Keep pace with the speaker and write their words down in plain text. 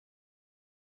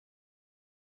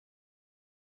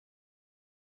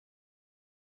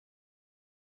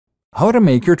How to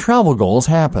make your travel goals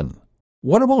happen.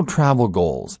 What about travel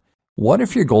goals? What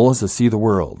if your goal is to see the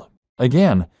world?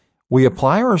 Again, we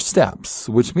apply our steps,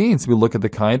 which means we look at the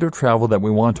kind of travel that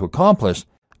we want to accomplish,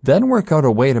 then work out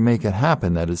a way to make it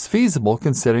happen that is feasible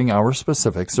considering our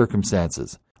specific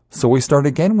circumstances. So we start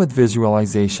again with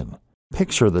visualization.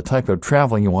 Picture the type of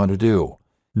traveling you want to do.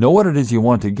 Know what it is you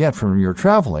want to get from your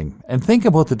traveling, and think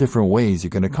about the different ways you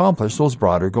can accomplish those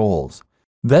broader goals.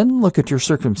 Then look at your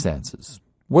circumstances.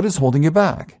 What is holding you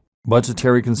back?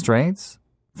 Budgetary constraints?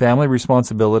 Family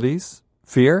responsibilities?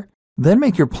 Fear? Then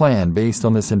make your plan based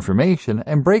on this information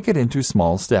and break it into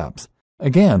small steps.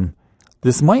 Again,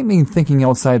 this might mean thinking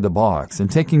outside the box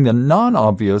and taking the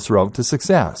non-obvious route to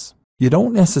success. You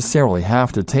don't necessarily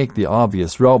have to take the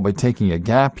obvious route by taking a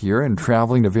gap year and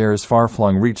traveling to various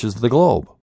far-flung reaches of the globe.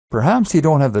 Perhaps you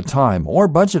don't have the time or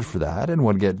budget for that and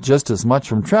would get just as much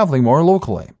from traveling more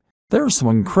locally. There are some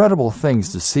incredible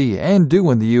things to see and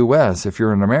do in the US if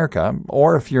you're in America,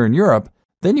 or if you're in Europe,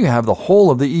 then you have the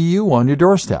whole of the EU on your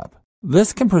doorstep.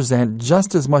 This can present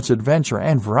just as much adventure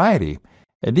and variety,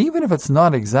 and even if it's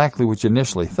not exactly what you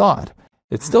initially thought,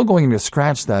 it's still going to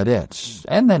scratch that itch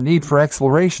and that need for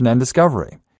exploration and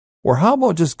discovery. Or how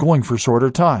about just going for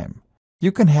shorter time?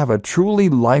 You can have a truly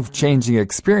life-changing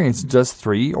experience in just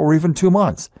 3 or even 2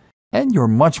 months, and you're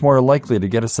much more likely to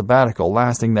get a sabbatical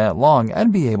lasting that long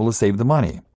and be able to save the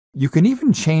money. You can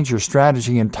even change your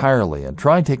strategy entirely and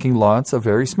try taking lots of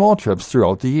very small trips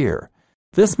throughout the year.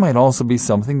 This might also be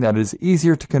something that is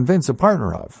easier to convince a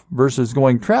partner of versus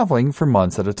going traveling for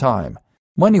months at a time.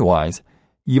 Money-wise,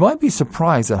 you might be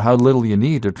surprised at how little you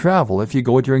need to travel if you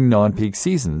go during non-peak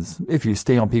seasons, if you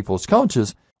stay on people's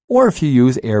couches, or if you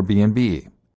use Airbnb.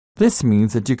 This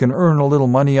means that you can earn a little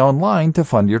money online to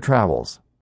fund your travels.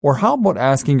 Or how about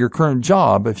asking your current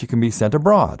job if you can be sent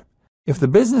abroad? If the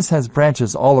business has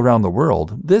branches all around the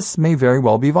world, this may very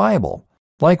well be viable.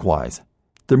 Likewise,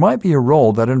 there might be a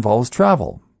role that involves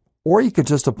travel, or you could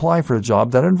just apply for a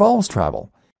job that involves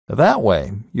travel. That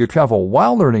way, you travel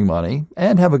while earning money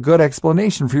and have a good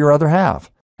explanation for your other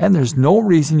half. And there's no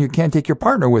reason you can't take your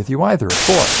partner with you either, of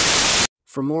course.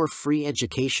 For more free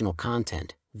educational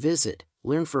content, visit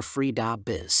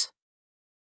learnforfree.biz.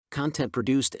 Content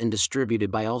produced and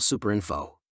distributed by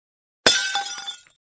AllSuperInfo.